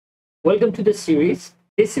Welcome to the series.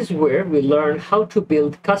 This is where we learn how to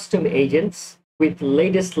build custom agents with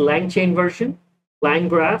latest Langchain version,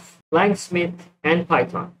 LangGraph, LangSmith, and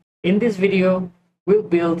Python. In this video, we'll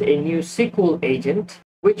build a new SQL agent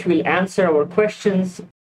which will answer our questions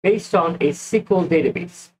based on a SQL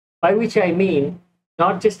database, by which I mean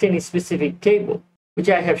not just any specific table, which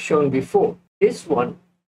I have shown before. This one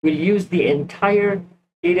will use the entire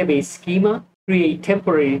database schema, create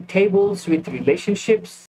temporary tables with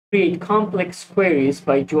relationships, create complex queries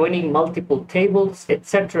by joining multiple tables,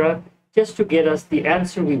 etc., just to get us the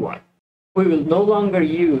answer we want. We will no longer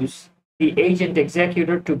use the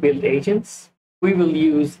AgentExecutor to build agents. We will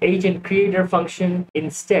use agent creator function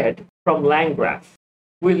instead from LangGraph.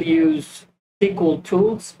 We'll use SQL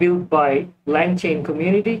tools built by Langchain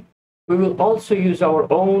community. We will also use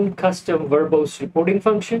our own custom Verbose reporting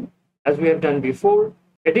function, as we have done before.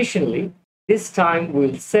 Additionally, this time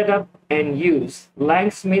we'll set up and use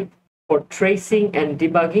LangSmith for tracing and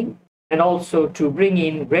debugging, and also to bring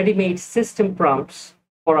in ready-made system prompts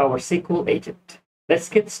for our SQL agent. Let's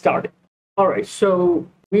get started. All right, so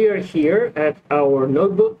we are here at our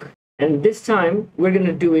notebook, and this time we're going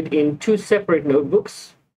to do it in two separate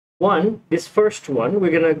notebooks. This first one,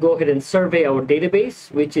 we're going to go ahead and survey our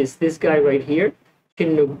database, which is this guy right here,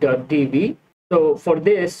 chinook.db. So for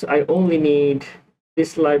this, I only need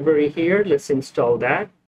this library here. Let's install that.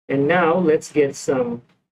 And now let's get some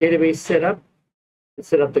database set up. Let's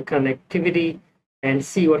set up the connectivity and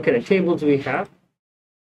see what kind of tables we have.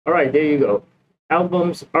 All right, there you go.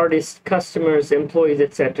 Albums, artists, customers, employees,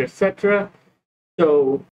 etc., etc.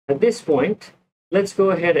 So at this point, let's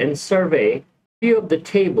go ahead and survey a few of the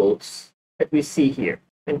tables that we see here.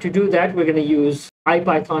 And to do that, we're going to use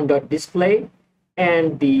ipython.display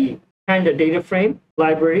and the Panda data frame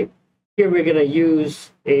library. Here we're going to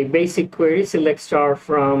use a basic query, select star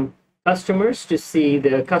from customers to see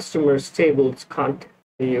the customers tables content.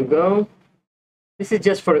 There you go. This is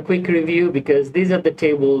just for a quick review because these are the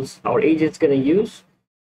tables our agent's going to use.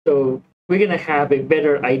 So we're going to have a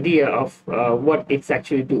better idea of what it's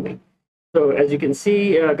actually doing. So as you can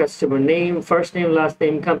see, customer name, first name, last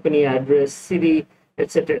name, company address, city,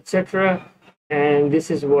 etc., etc. And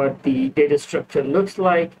this is what the data structure looks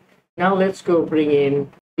like. Now let's go bring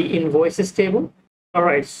in the invoices table. All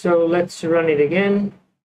right, so let's run it again.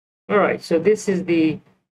 All right, so this is the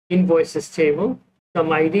invoices table.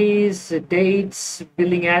 Some IDs, dates,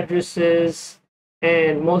 billing addresses,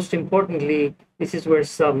 and most importantly, this is where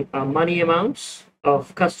some money amounts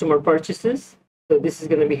of customer purchases. So this is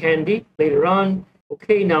going to be handy later on.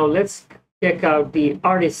 Okay, now let's check out the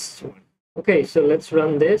artists one. Okay, so let's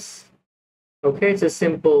run this. Okay, it's a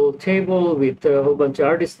simple table with a whole bunch of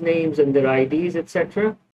artist names and their IDs,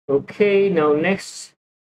 etc. Okay, now next,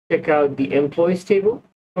 check out the employees table.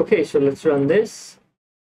 Okay, so let's run this.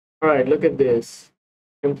 All right, look at this.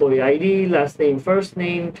 Employee ID, last name, first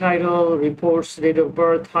name, title, reports, date of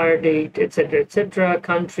birth, hire date, etc., etc.,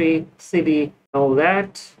 country, city, all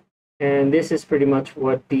that. And this is pretty much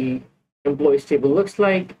what the employees table looks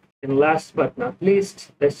like. And last but not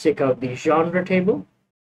least, let's check out the genre table.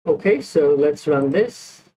 Okay, so let's run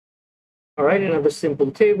this. All right, another simple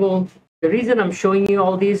table. The reason I'm showing you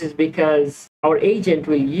all these is because our agent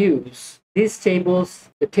will use these tables,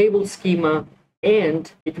 the table schema,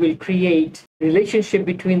 and it will create relationship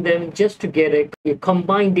between them just to get a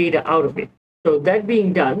combined data out of it. So that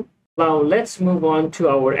being done, now let's move on to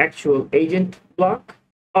our actual agent block.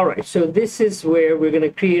 All right, so this is where we're going to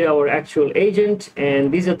create our actual agent,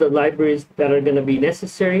 and these are the libraries that are going to be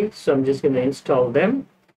necessary. So I'm just going to install them.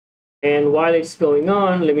 And while it's going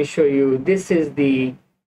on, let me show you, this is the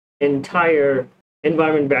entire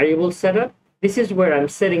environment variable setup. This is where I'm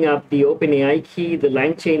setting up the OpenAI key, the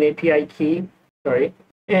Langchain API key,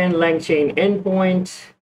 and Langchain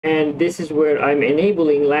endpoint. And this is where I'm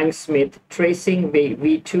enabling LangSmith Tracing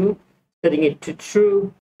v2, setting it to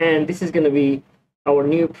true. And this is going to be our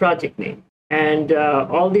new project name. And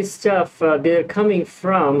all this stuff, they're coming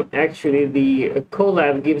from, actually, the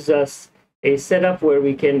Colab gives us a setup where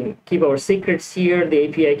we can keep our secrets here, the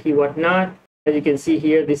API key, whatnot. As you can see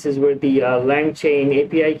here, this is where the Langchain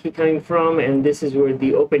API key coming from, and this is where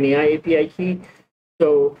the OpenAI API key.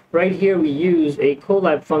 So right here, we use a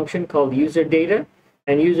Colab function called userdata,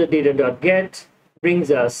 and userdata.get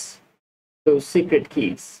brings us those secret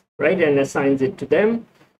keys, right, and assigns it to them.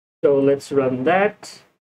 So let's run that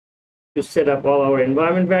to set up all our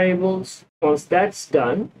environment variables. Once that's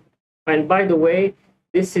done, and by the way,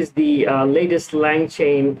 this is the latest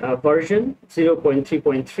Langchain version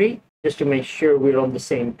 0.3.3, just to make sure we're on the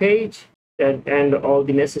same page, and all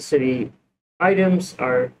the necessary items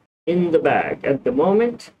are in the bag at the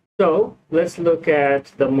moment. So let's look at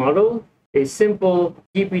the model, a simple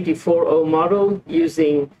GPT-4o model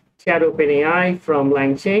using Chat OpenAI from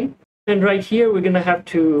Langchain. And right here, we're going to have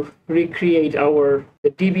to recreate the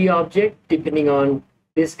DB object, depending on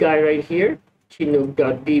this guy right here,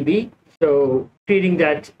 chinook.db. So creating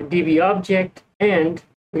that DB object, and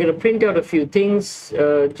we're going to print out a few things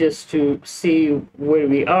just to see where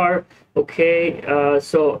we are. Okay,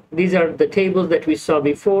 so these are the tables that we saw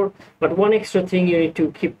before, but one extra thing you need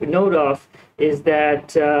to keep note of is that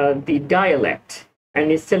the dialect,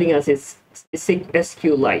 and it's telling us it's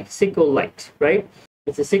SQLite, right?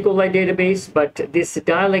 It's a SQLite database, but this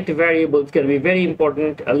dialect variable is going to be very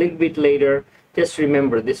important a little bit later. Just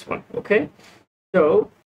remember this one, okay? So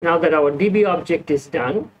now that our DB object is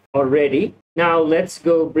done already, now let's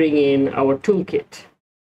go bring in our toolkit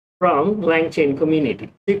from Langchain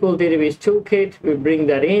community. SQL database toolkit, we bring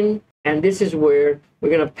that in, and this is where we're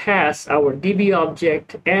going to pass our DB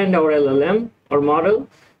object and our LLM or model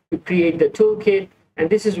to create the toolkit. And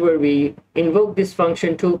this is where we invoke this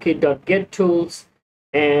function toolkit.getTools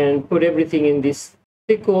and put everything in this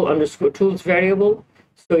SQL_tools variable.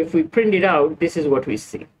 So if we print it out, this is what we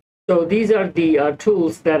see. So these are the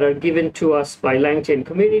tools that are given to us by Langchain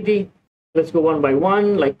community. Let's go one by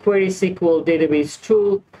one, like query SQL database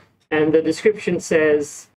tool. And the description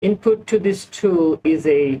says, input to this tool is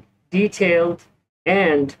a detailed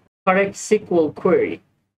and correct SQL query.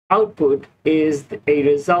 Output is a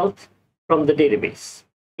result from the database.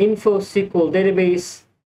 Info SQL database,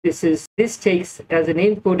 this takes as an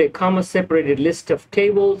input a comma-separated list of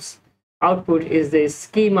tables. Output is the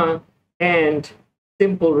schema and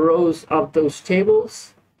simple rows of those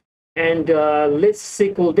tables. And list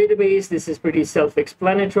SQL database, this is pretty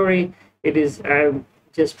self-explanatory. It is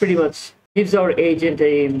just pretty much gives our agent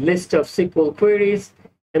a list of SQL queries.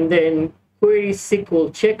 And then query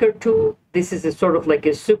SQL checker tool, this is a sort of like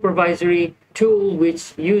a supervisory tool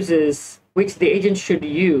which the agent should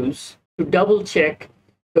use to double check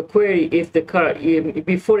the query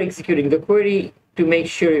before executing the query to make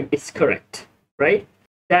sure it's correct, right?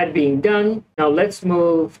 That being done, now let's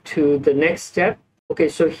move to the next step. Okay,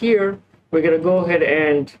 so here we're going to go ahead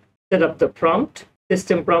and set up the prompt,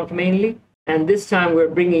 system prompt mainly. And this time we're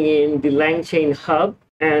bringing in the Langchain hub.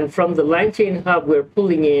 And from the Langchain hub, we're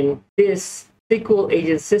pulling in this SQL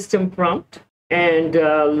agent system prompt. And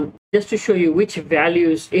just to show you which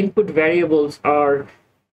values, input variables are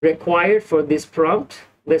required for this prompt,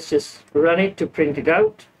 let's just run it to print it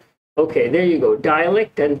out. Okay, there you go,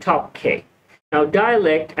 dialect and top K. Now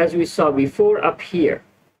dialect, as we saw before up here,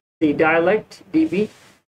 the dialect DB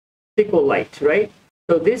SQLite, right?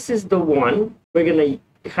 So this is the one we're going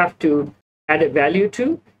to have to add a value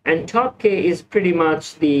to, and top K is pretty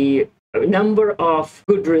much the number of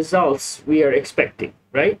good results we are expecting,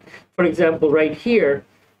 right? For example, right here,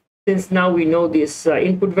 since now we know these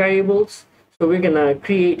input variables, so we're going to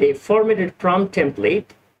create a formatted prompt template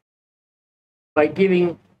by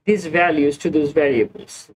giving these values to those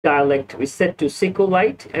variables. Dialect we set to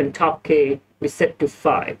SQLite, and top K we set to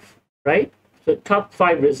 5, right? So top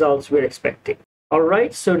 5 results we're expecting. All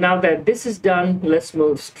right, so now that this is done, let's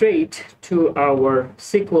move straight to our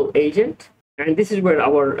SQL agent. And this is where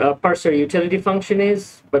our parser utility function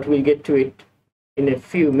is, but we'll get to it in a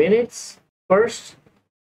few minutes. First,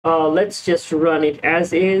 let's just run it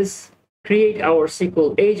as is. Create our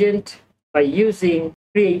SQL agent by using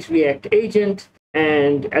create React agent.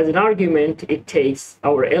 And as an argument, it takes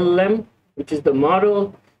our LLM, which is the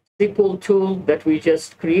model SQL tool that we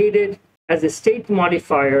just created. As a state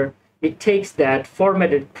modifier, it takes that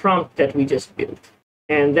formatted prompt that we just built.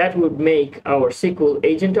 And that would make our SQL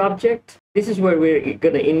agent object. This is where we're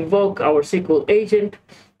going to invoke our SQL agent,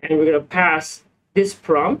 and we're going to pass this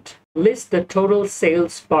prompt, list the total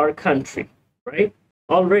sales per country, right?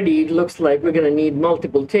 Already it looks like we're going to need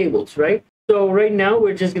multiple tables, right? So right now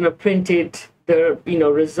we're just going to print it, the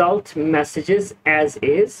result messages as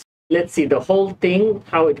is. Let's see the whole thing,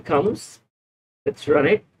 how it comes. Let's run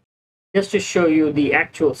it. Just to show you the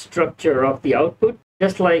actual structure of the output.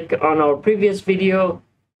 Just like on our previous video,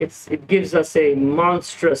 it gives us a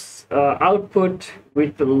monstrous output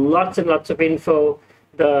with lots and lots of info.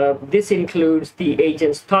 This includes the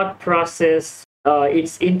agent's thought process,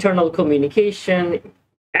 its internal communication,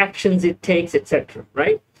 actions it takes, etc.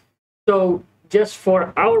 Right? So just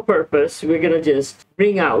for our purpose, we're going to just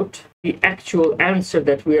bring out the actual answer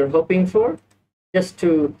that we are hoping for, just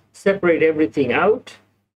to separate everything out.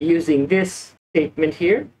 Using this statement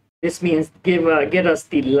here, this means get us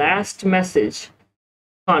the last message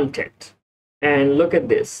content. And look at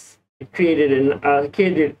this. It created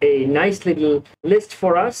a nice little list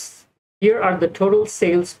for us. Here are the total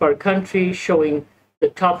sales per country, showing the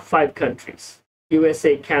top 5 countries: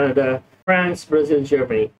 USA, Canada, France, Brazil,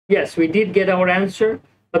 Germany. Yes, we did get our answer,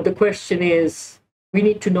 but the question is, we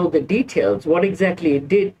need to know the details, what exactly it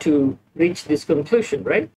did to reach this conclusion,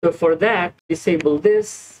 right? So for that, disable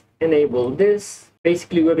this, enable this.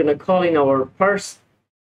 Basically, we're going to call in our parse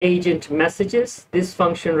agent messages, this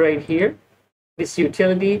function right here, this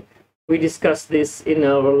utility. We discussed this in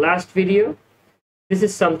our last video. This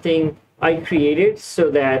is something I created so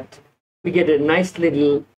that we get a nice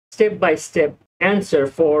little step-by-step answer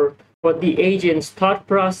for what the agent's thought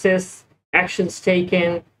process, actions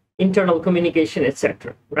taken, internal communication,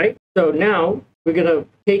 etc. Right? So now we're going to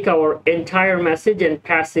take our entire message and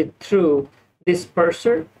pass it through this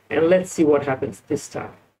parser, and let's see what happens this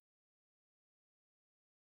time.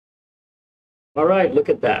 All right, look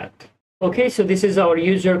at that. Okay, so this is our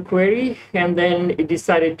user query, and then it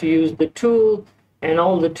decided to use the tool, and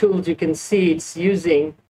all the tools you can see it's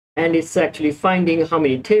using, and it's actually finding how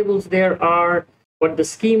many tables there are, what the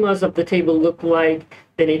schemas of the table look like,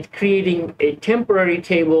 then it's creating a temporary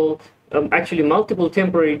table, actually multiple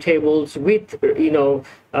temporary tables with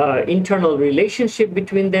internal relationship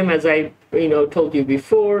between them, as I told you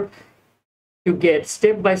before, to get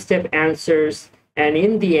step-by-step answers. And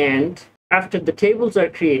in the end, after the tables are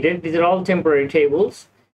created, these are all temporary tables,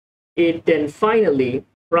 it then finally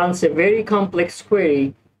runs a very complex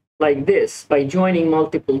query like this by joining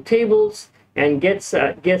multiple tables, and gets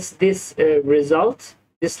this result,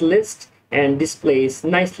 this list, and displays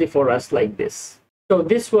nicely for us like this. So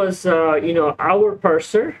this was our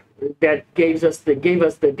parser that gave us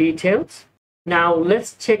the details. Now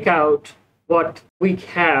let's check out what we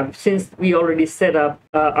have, since we already set up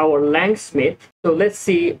our LangSmith. So let's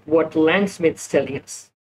see what LangSmith's telling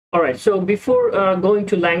us. All right, so before going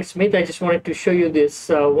to LangSmith, I just wanted to show you this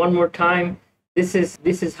one more time. This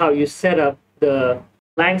is how you set up the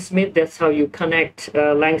LangSmith. That's how you connect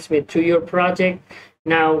LangSmith to your project.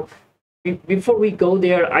 Now, before we go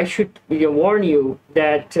there, I should warn you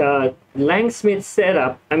that LangSmith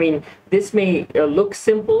setup, I mean, this may look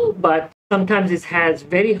simple, but sometimes it has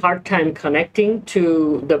very hard time connecting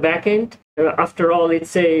to the backend. After all,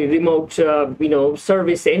 it's a remote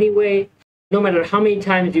service anyway. No matter how many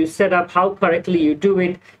times you set up, how correctly you do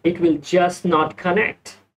it, it will just not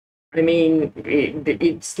connect. I mean,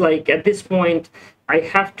 it's like at this point, I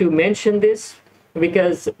have to mention this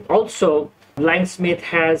because also LangSmith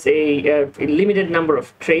has a limited number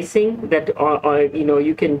of tracing that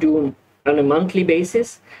you can do on a monthly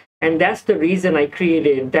basis, and that's the reason I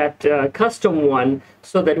created that custom one,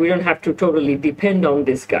 so that we don't have to totally depend on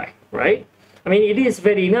this guy, right? I mean, it is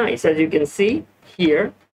very nice, as you can see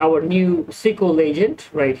here, our new SQL agent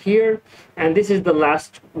right here, and this is the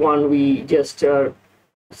last one we just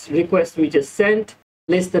request we just sent.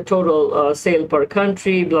 List the total sale per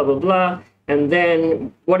country, blah blah blah, and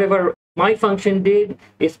then whatever my function did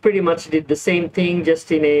is pretty much did the same thing,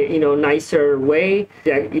 just in a nicer way.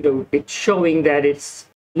 It's showing that it's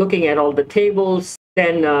looking at all the tables,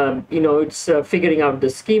 then it's figuring out the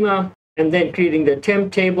schema, and then creating the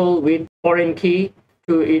temp table with foreign key.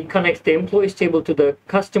 It connects the employees table to the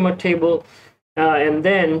customer table, and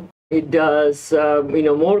then it does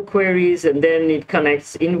more queries, and then it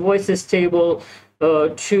connects invoices table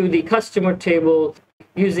to the customer table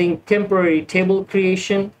using temporary table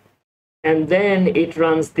creation, and then it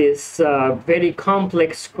runs this very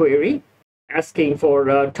complex query asking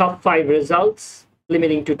for top 5 results,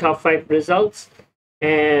 limiting to top 5 results,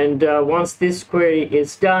 and once this query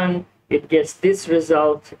is done, it gets this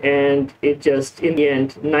result, and it just in the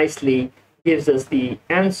end nicely gives us the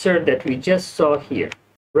answer that we just saw here,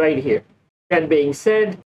 right here. That being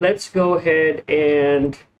said, let's go ahead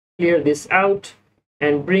and clear this out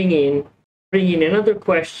and bring in another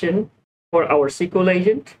question for our SQL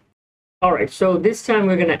agent. All right, so this time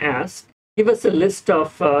we're going to ask, give us a list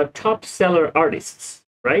of top seller artists,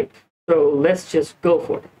 right? So let's just go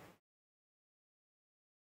for it.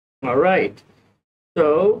 All right,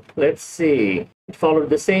 so let's see. It followed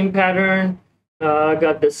the same pattern,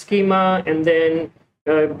 got the schema, and then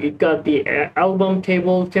it got the album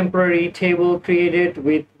table, temporary table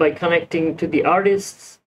created by connecting to the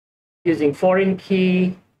artists using foreign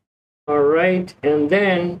key. All right, and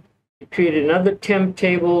then it created another temp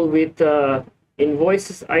table with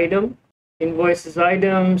invoices items,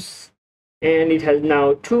 and it has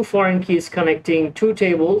now 2 foreign keys connecting 2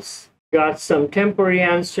 tables. Got some temporary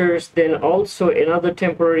answers, then also another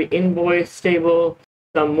temporary invoice table,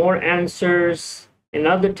 some more answers,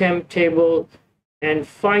 another temp table, and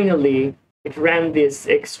finally it ran this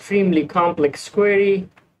extremely complex query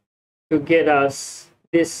to get us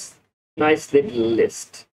this nice little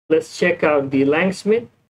list. Let's check out the LangSmith.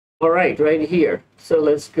 All right here. So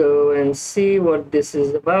let's go and see what this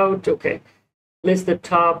is about. Okay, list the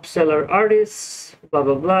top seller artists, blah,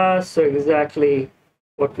 blah, blah. So exactly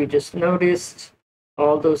what we just noticed,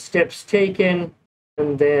 all those steps taken,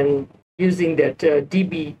 and then using that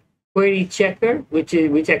DB query checker,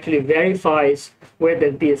 which actually verifies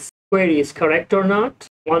whether this query is correct or not.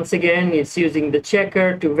 Once again, it's using the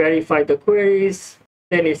checker to verify the queries.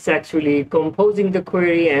 Then it's actually composing the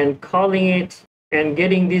query and calling it and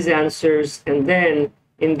getting these answers. And then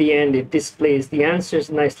in the end, it displays the answers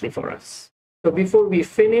nicely for us. So before we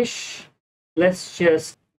finish, let's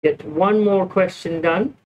just get one more question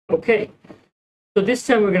done. Okay. So this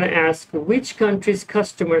time we're going to ask which country's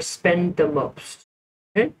customers spend the most.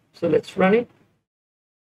 Okay, so let's run it.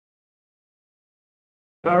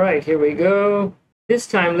 All right, here we go. This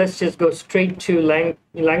time let's just go straight to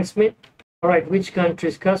LangSmith. All right, which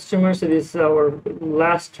country's customer? So this is our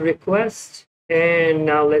last request. And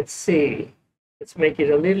now let's see. Let's make it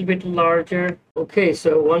a little bit larger. Okay,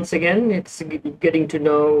 so once again, it's getting to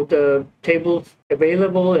know the tables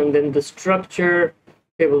available and then the structure,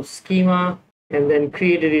 table schema, and then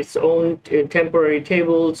created its own temporary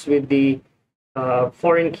tables with the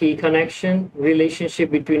foreign key connection, relationship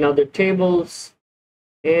between other tables,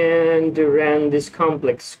 and ran this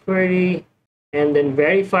complex query, and then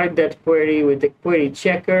verified that query with the query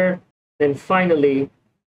checker. Then finally,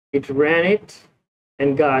 it ran it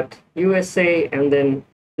and got USA, and then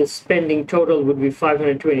the spending total would be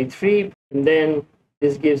 523. And then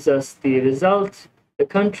this gives us the result. The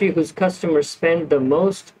country whose customers spend the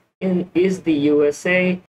most is the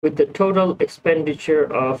USA, with the total expenditure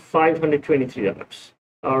of $523.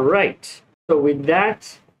 All right. So with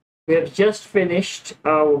that, we have just finished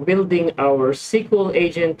building our SQL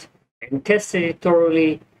agent and tested it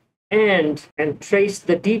thoroughly and traced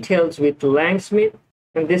the details with LangSmith.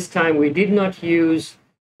 And this time we did not use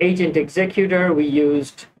AgentExecutor. We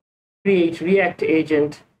used Create React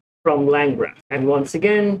Agent from LangGraph. And once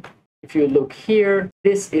again, if you look here,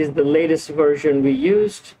 this is the latest version we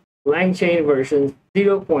used, Langchain version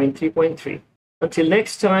 0.3.3. Until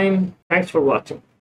next time, thanks for watching.